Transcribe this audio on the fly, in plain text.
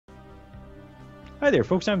Hi there,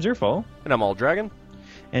 folks. I'm Zerfall. And I'm AuldDragon.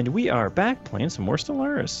 And we are back playing some more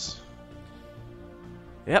Stellaris.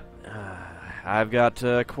 Yep. I've got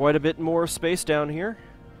quite a bit more space down here.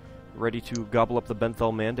 Ready to gobble up the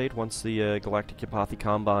Benthel Mandate once the Galactic Yapathi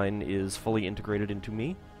Combine is fully integrated into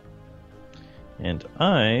me. And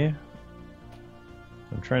I'm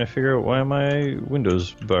trying to figure out why my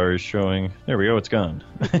Windows bar is showing. There we go, it's gone.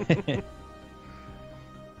 You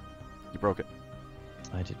broke it.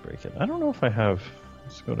 I did break it. I don't know if I have...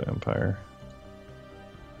 Let's go to Empire.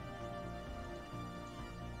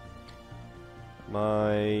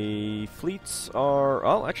 My fleets are...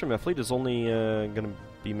 Oh, actually, my fleet is only going to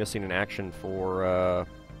be missing in action for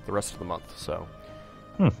the rest of the month, so...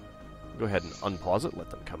 Go ahead and unpause it, let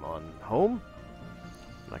them come on home.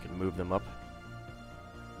 And I can move them up.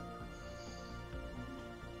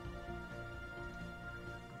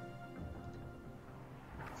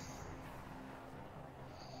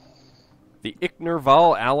 The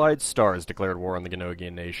Iknerval Allied Stars declared war on the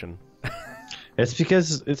Ganogian nation. It's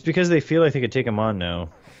because they feel like they could take them on now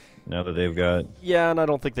that they've got... Yeah, and I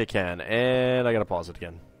don't think they can. And I gotta pause it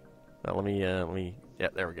again. Let me... Yeah,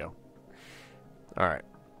 there we go. Alright.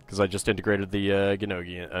 Because I just integrated the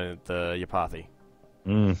Ganogian... the Yapathi.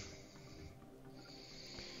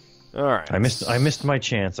 Alright. I missed my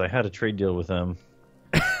chance. I had a trade deal with them.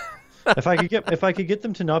 If I could get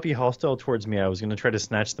them to not be hostile towards me, I was going to try to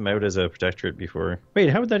snatch them out as a protectorate before. Wait,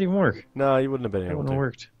 how would that even work? No, you wouldn't have been able to. That wouldn't have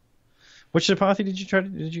worked. Which Yapathi did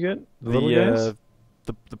you get? The little guys?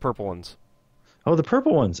 The purple ones. Oh, the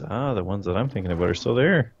purple ones. Ah, the ones that I'm thinking about are still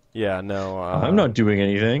there. Yeah, no. I'm not doing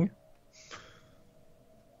anything.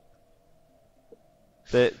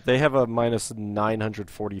 They have a minus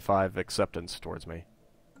 945 acceptance towards me.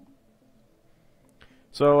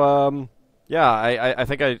 So, yeah, I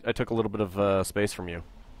think I took a little bit of space from you.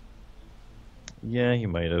 Yeah, you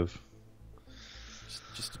might have.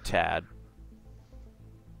 Just a tad.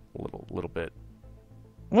 A little bit.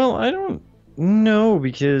 Well, I don't know,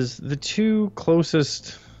 because the two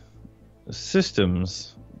closest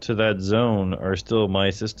systems to that zone are still my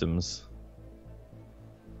systems.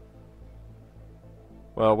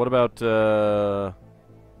 Well, what about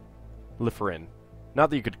Liferin? Not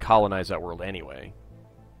that you could colonize that world anyway.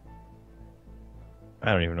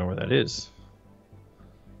 I don't even know where that is.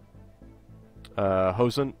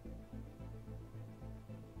 Hosen.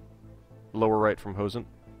 Lower right from Hosen.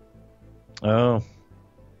 Oh.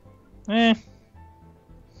 Meh.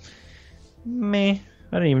 I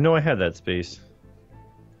didn't even know I had that space.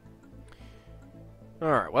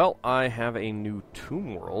 Alright, well, I have a new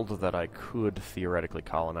tomb world that I could theoretically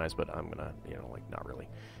colonize, but I'm gonna, not really.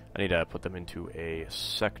 I need to put them into a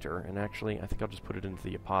sector, and actually, I think I'll just put it into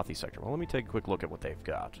the Yapathi sector. Well, let me take a quick look at what they've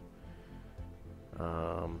got.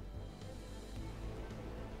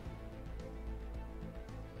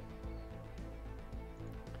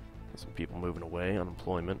 Some people moving away,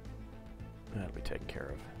 unemployment. That'll be taken care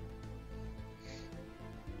of.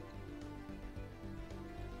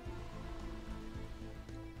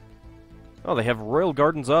 Oh, they have Royal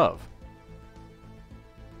Gardens of.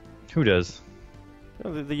 Who does?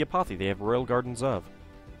 Oh, the Yapathi, they have Royal Gardens of.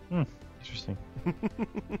 Interesting.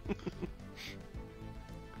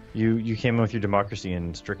 You came in with your democracy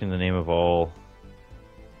and stricken the name of all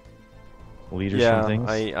leaders and things?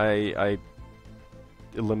 I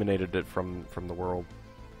eliminated it from the world.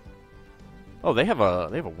 Oh, they have a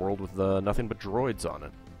world with nothing but droids on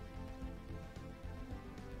it.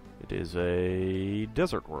 It is a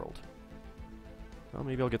desert world. Well,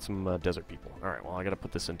 maybe I'll get some desert people. Alright, well, I gotta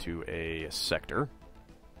put this into a sector.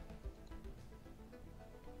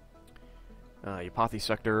 Yapathi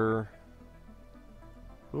sector.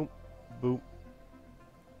 Boom, boom,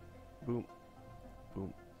 boom,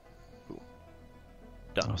 boom, boom.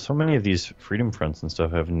 Done. Oh, so many of these freedom fronts and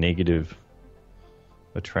stuff have negative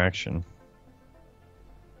attraction.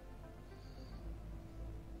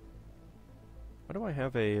 Why do I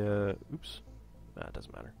have a, oops. Nah, it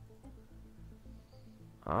doesn't matter.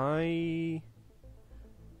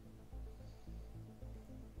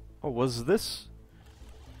 Oh, was this?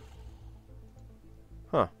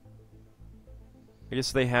 Huh. I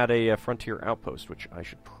guess they had a frontier outpost, which I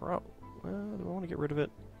should do I want to get rid of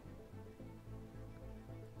it?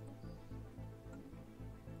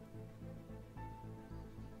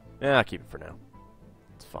 Yeah, I'll keep it for now.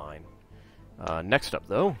 It's fine. Next up,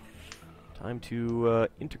 though, time to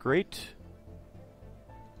integrate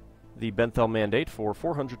the Benthel Mandate for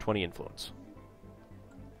 420 influence.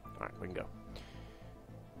 Alright, we can go.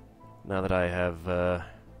 Now that I have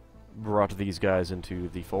brought these guys into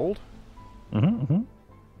the fold.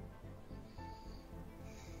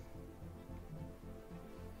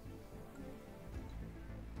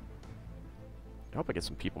 I hope I get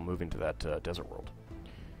some people moving to that desert world.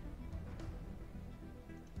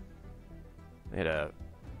 They had a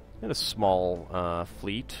small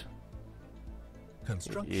fleet.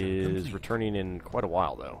 Construction Is complete. returning in quite a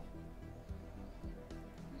while, though.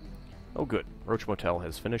 Oh, good. Roach Motel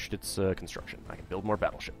has finished its construction. I can build more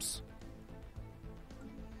battleships.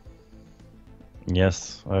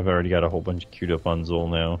 Yes, I've already got a whole bunch queued up on Zol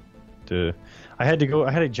now. I had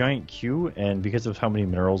a giant queue, and because of how many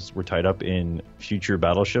minerals were tied up in future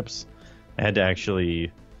battleships, I had to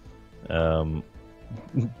actually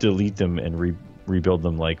delete them and rebuild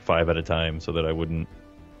them like 5 at a time so that I wouldn't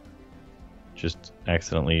just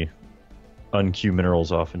accidentally unqueue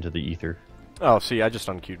minerals off into the ether. Oh, see, I just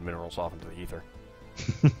unqueued minerals off into the ether.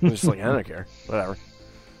 I'm just like, I don't care. Whatever.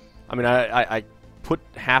 I mean, I put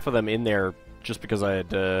half of them in there just because I had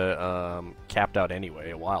capped out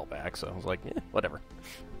anyway a while back, so I was like, whatever.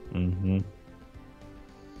 Mm-hmm.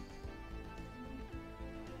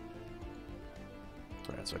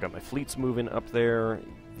 Alright, so I got my fleets moving up there.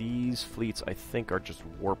 These fleets, I think, are just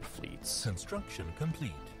warp fleets. Construction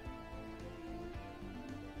complete.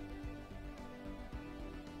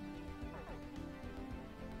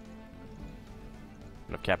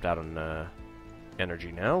 And I've capped out on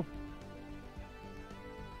energy now.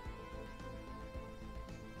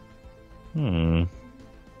 Hmm.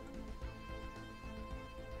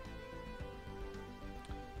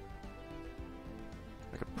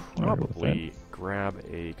 I could probably grab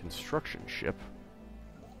a construction ship.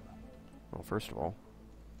 Well, first of all,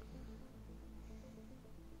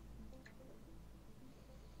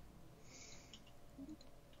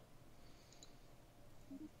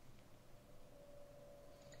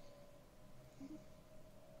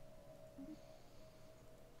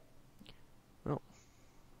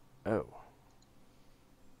 oh.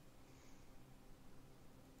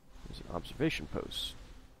 There's an observation post.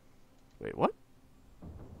 Wait, what?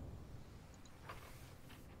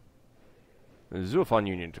 The Zerfall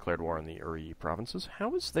Union declared war on the Uri provinces.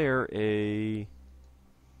 How is there a...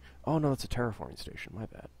 Oh, no, that's a terraforming station. My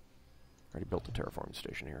bad. I already built a terraforming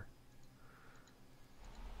station here.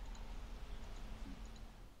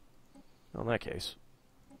 Well, in that case,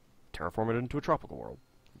 terraform it into a tropical world.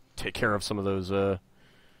 Take care of some of those,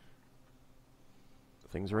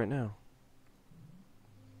 things right now.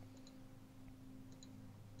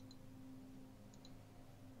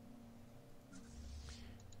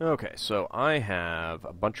 Okay, so I have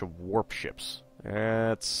a bunch of warp ships.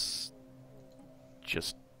 Let's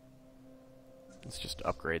just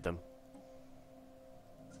upgrade them.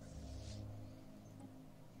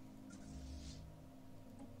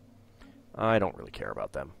 I don't really care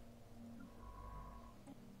about them.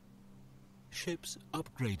 Ships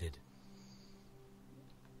upgraded.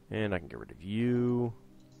 And I can get rid of you.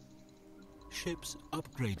 Ships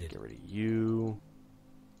upgraded. Get rid of you.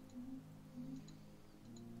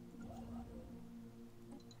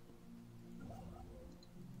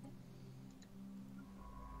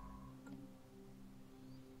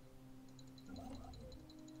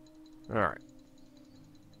 Alright.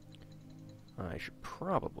 I should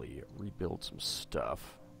probably rebuild some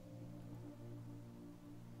stuff.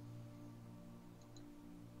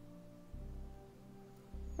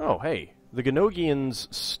 Oh, hey. The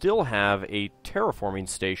Ganogians still have a terraforming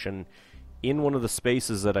station in one of the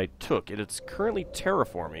spaces that I took. It's currently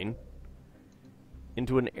terraforming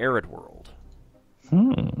into an arid world.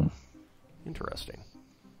 Interesting.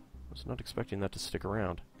 I was not expecting that to stick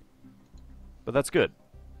around. But that's good.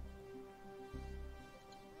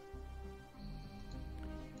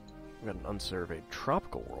 We've got an unsurveyed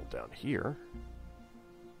tropical world down here.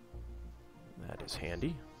 That is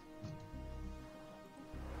handy.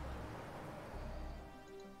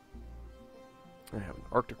 I have an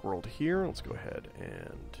Arctic world here. Let's go ahead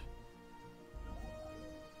and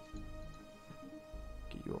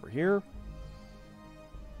get you over here.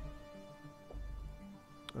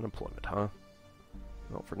 Unemployment, huh?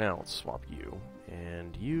 Well, for now, let's swap you.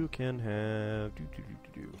 And you can have...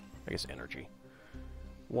 I guess energy.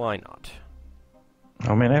 Why not?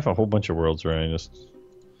 Oh man, I have a whole bunch of worlds where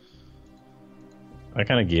I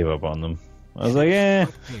kind of gave up on them. I was like,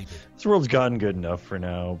 this world's gotten good enough for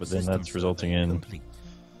now, but then that's resulting in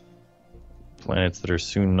planets that are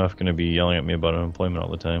soon enough going to be yelling at me about unemployment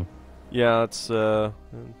all the time. Yeah, that's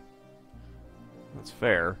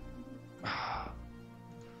fair.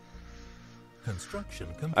 Construction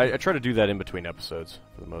complete. I try to do that in between episodes,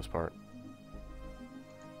 for the most part.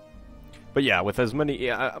 But yeah, with as many...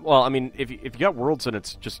 Yeah, well, I mean, if you got worlds and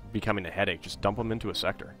it's just becoming a headache, just dump them into a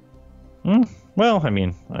sector. Well, I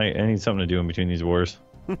mean, I need something to do in between these wars.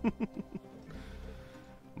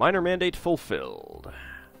 Minor mandate fulfilled.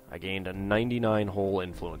 I gained a 99 whole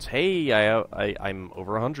influence. Hey, I'm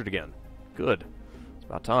over 100 again. Good. It's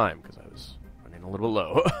about time, because I was running a little bit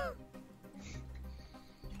low.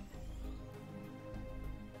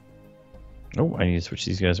 Oh, I need to switch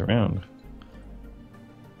these guys around.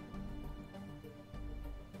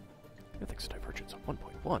 Ethics divergence of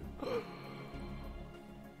 1.1.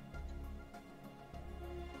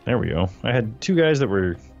 There we go. I had two guys that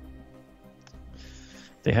were...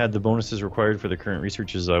 They had the bonuses required for the current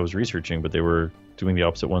researches I was researching, but they were doing the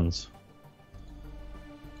opposite ones.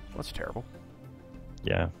 That's terrible.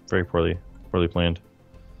 Yeah, very poorly planned.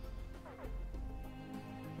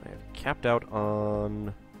 I have capped out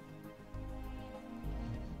on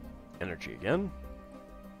energy again.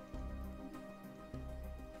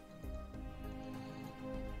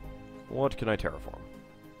 What can I terraform?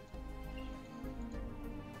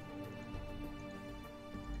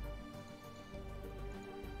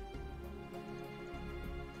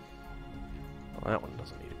 Well, that one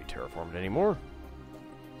doesn't need to be terraformed anymore.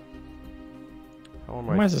 How am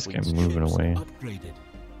Why is this guy moving away? Upgraded.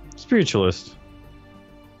 Spiritualist.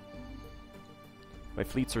 My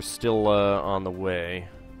fleets are still on the way.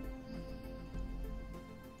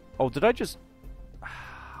 Oh, did I just...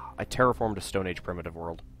 I terraformed a Stone Age primitive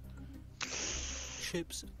world.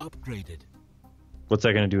 Ships upgraded. What's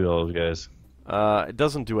that going to do to all those guys? It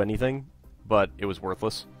doesn't do anything, but it was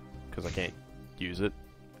worthless, because I can't use it,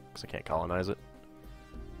 because I can't colonize it.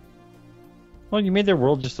 Well, you made their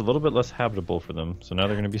world just a little bit less habitable for them, so now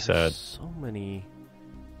they're going to be sad. So many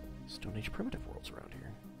Stone Age primitive worlds around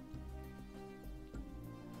here.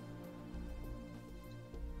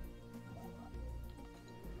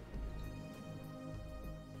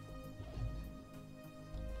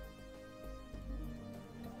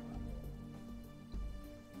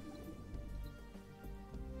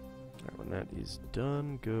 Alright, when that is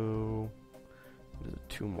done, go... What is it,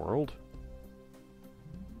 Tomb World?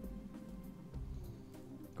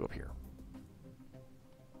 Go up here.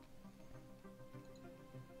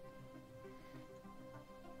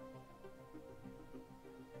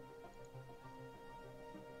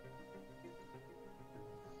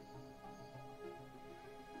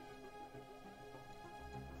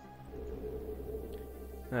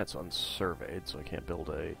 That's unsurveyed, so I can't build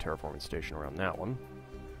a terraforming station around that one.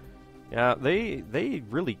 Yeah, they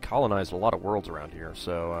really colonized a lot of worlds around here,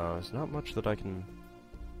 so there's not much that I can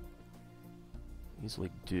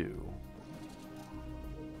easily do.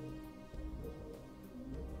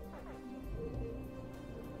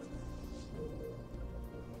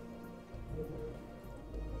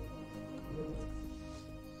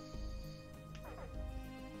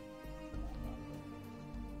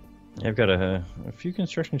 I've got a few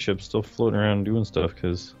construction ships still floating around doing stuff,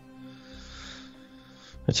 because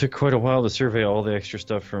it took quite a while to survey all the extra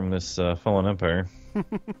stuff from this fallen empire.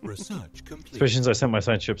 Research complete. Especially since I sent my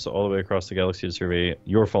science ships all the way across the galaxy to survey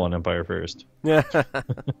your fallen empire first. Yeah.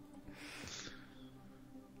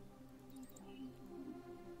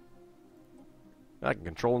 I can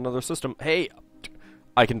control another system. Hey,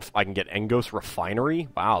 I can get Engos Refinery.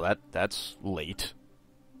 Wow, that's late.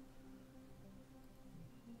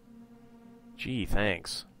 Gee,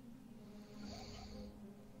 thanks.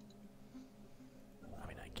 I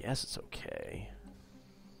mean, I guess it's okay.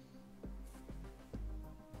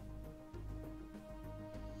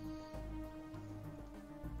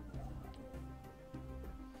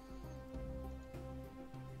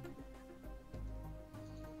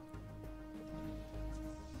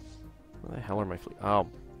 Where the hell are my fleet? Oh.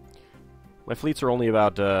 My fleets are only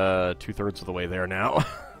about 2/3 of the way there now.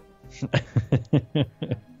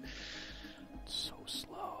 So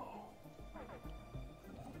slow.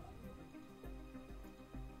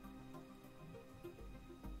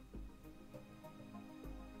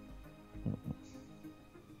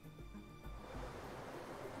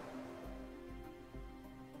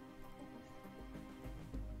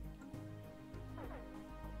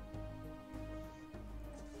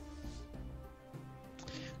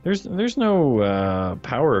 There's no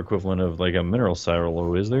power equivalent of like a mineral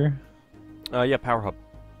silo, is there? Yeah, power hub.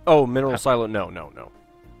 Oh, mineral silo. No.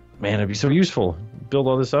 Man, it'd be so useful. Build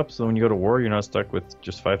all this up so when you go to war, you're not stuck with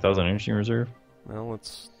just 5,000 energy in reserve. Well,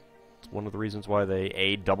 it's one of the reasons why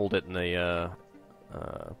they doubled it in the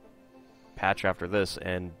patch after this,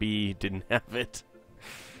 and B didn't have it.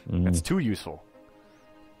 It's too useful.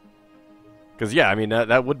 Because yeah, I mean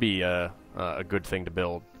that would be a good thing to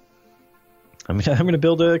build. I mean, I'm going to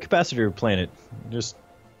build a capacitor planet. Just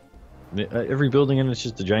every building in it's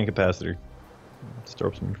just a giant capacitor. Store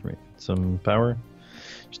up some power.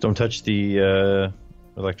 Just don't touch the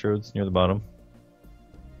electrodes near the bottom.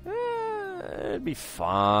 It'd be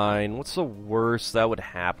fine. What's the worst that would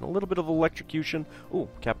happen? A little bit of electrocution. Ooh,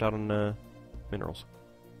 capped out on minerals.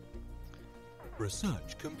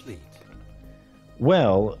 Research complete.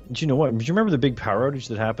 Well, do you know what? Do you remember the big power outage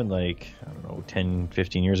that happened, like, I don't know, 10,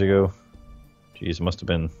 15 years ago? Jeez, it must have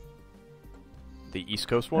been... The East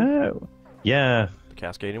Coast one? Yeah. The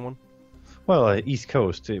cascading one? Well, East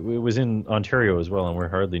Coast. It was in Ontario as well, and we're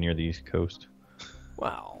hardly near the East Coast.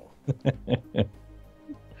 Wow.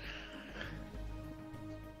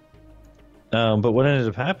 But what ended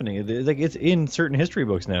up happening? It's in certain history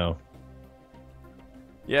books now.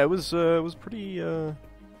 Yeah, it was pretty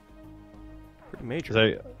major.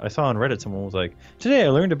 'Cause I saw on Reddit someone was like, "Today I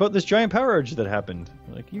learned about this giant power outage that happened."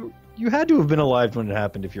 Like, you had to have been alive when it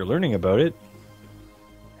happened if you're learning about it.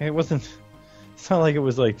 It wasn't. It's not like it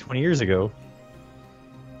was like 20 years ago.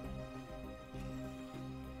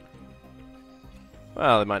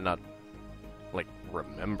 Well, they might not like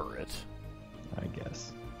remember it. I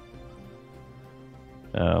guess.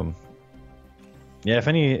 Yeah, if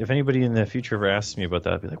anybody in the future ever asks me about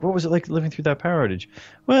that, I'd be like, "What was it like living through that power outage?"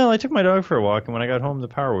 Well, I took my dog for a walk, and when I got home, the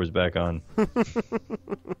power was back on.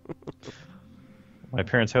 My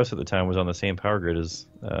parents' house at the time was on the same power grid as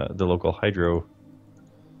the local hydro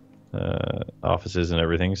offices and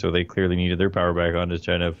everything, so they clearly needed their power back on to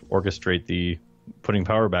try to orchestrate the putting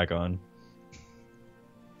power back on.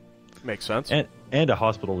 Makes sense. And a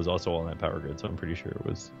hospital was also on that power grid, so I'm pretty sure it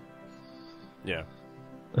was. Yeah.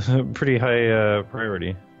 Pretty high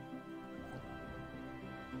priority.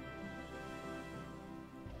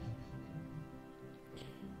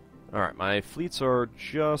 Alright, my fleets are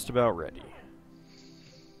just about ready.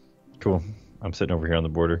 Cool. I'm sitting over here on the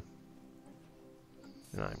border.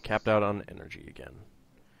 And I'm capped out on energy again.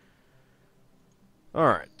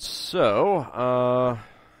 Alright, so,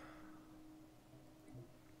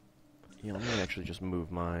 yeah, let me actually just move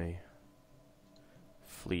my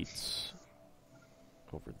fleets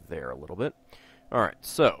over there a little bit. Alright,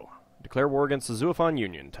 so, declare war against the Zerfall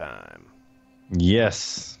Union time.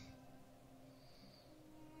 Yes.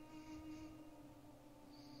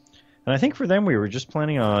 And I think for them we were just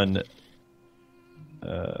planning on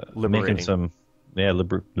making some... Yeah,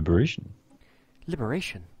 liberation.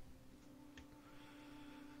 Liberation.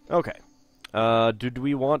 Okay. Did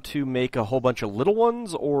we want to make a whole bunch of little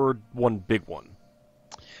ones or one big one?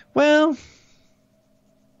 Well...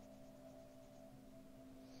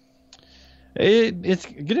 It's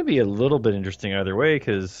going to be a little bit interesting either way,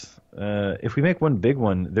 because if we make one big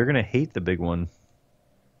one, they're going to hate the big one.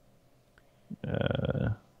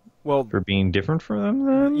 Well, for being different from them,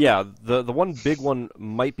 then? Yeah, the one big one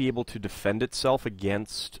might be able to defend itself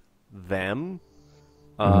against them,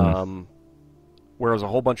 whereas a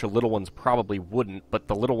whole bunch of little ones probably wouldn't, but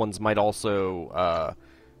the little ones might also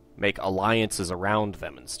make alliances around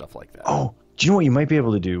them and stuff like that. Oh, do you know what you might be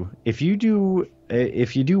able to do? If you do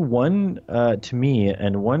one to me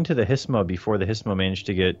and one to the Hisma before the Hisma managed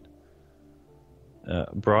to get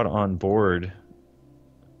brought on board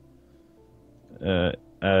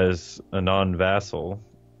as a non-vassal.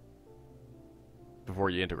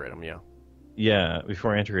 Before you integrate them, yeah. Yeah,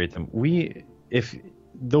 before I integrate them. If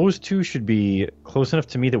those two should be close enough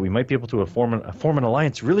to me that we might be able to form an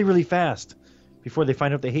alliance really, really fast before they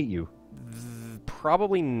find out they hate you.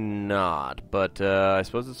 Probably not, but I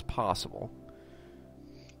suppose it's possible.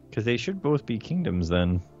 Because they should both be kingdoms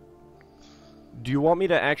then. Do you want me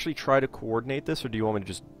to actually try to coordinate this, or do you want me to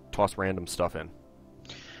just toss random stuff in?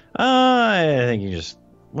 I think you just...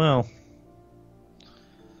 Well...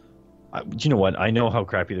 do you know what? I know how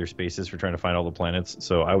crappy their space is for trying to find all the planets,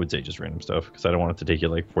 so I would say just random stuff, because I don't want it to take you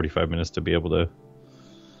like 45 minutes to be able to...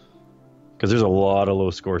 Because there's a lot of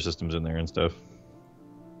low score systems in there and stuff.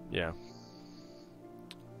 Yeah.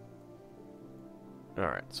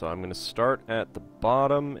 Alright, so I'm going to start at the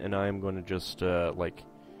bottom, and I'm going to just, I'm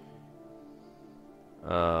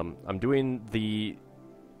doing the...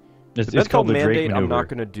 It's called the mandate Drake maneuver. I'm not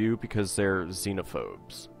going to do because they're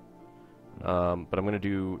xenophobes. But I'm going to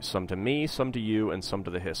do some to me, some to you, and some to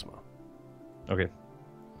the Hisma. Okay.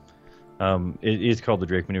 It is called the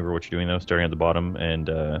Drake maneuver, what you're doing, though, starting at the bottom and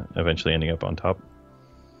eventually ending up on top.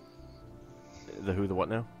 The who, the what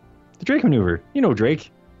now? The Drake maneuver. You know Drake.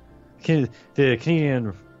 The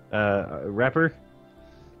Canadian rapper.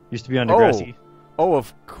 Used to be on Degrassi. Oh,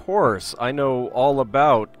 of course. I know all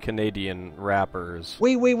about Canadian rappers.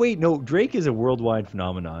 Wait. No, Drake is a worldwide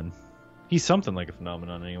phenomenon. He's something like a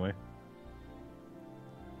phenomenon, anyway.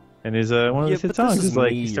 And his one of his hit songs is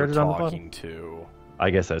like he started on the bottom. To. I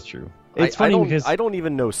guess that's true. It's funny because I don't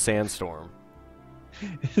even know Sandstorm.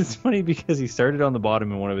 It's funny because he started on the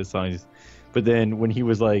bottom in one of his songs. But then when he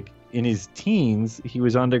was like in his teens, he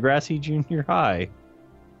was on Degrassi Junior High.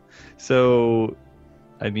 So,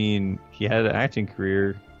 I mean, he had an acting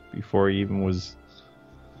career before he even was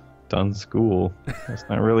done school. It's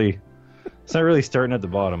not really starting at the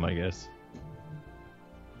bottom, I guess.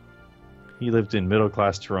 He lived in middle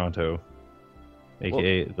class Toronto,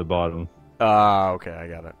 aka the bottom. Okay, I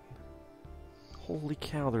got it. Holy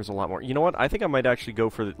cow, there's a lot more. You know what? I think I might actually go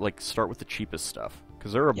for start with the cheapest stuff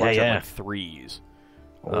because there are a bunch of like 3s.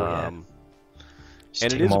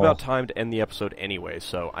 And it is about time to end the episode anyway,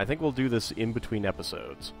 so I think we'll do this in between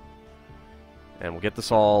episodes, and we'll get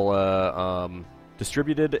this all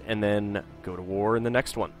distributed, and then go to war in the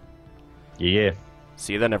next one. Yeah.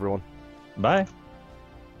 See you then, everyone. Bye.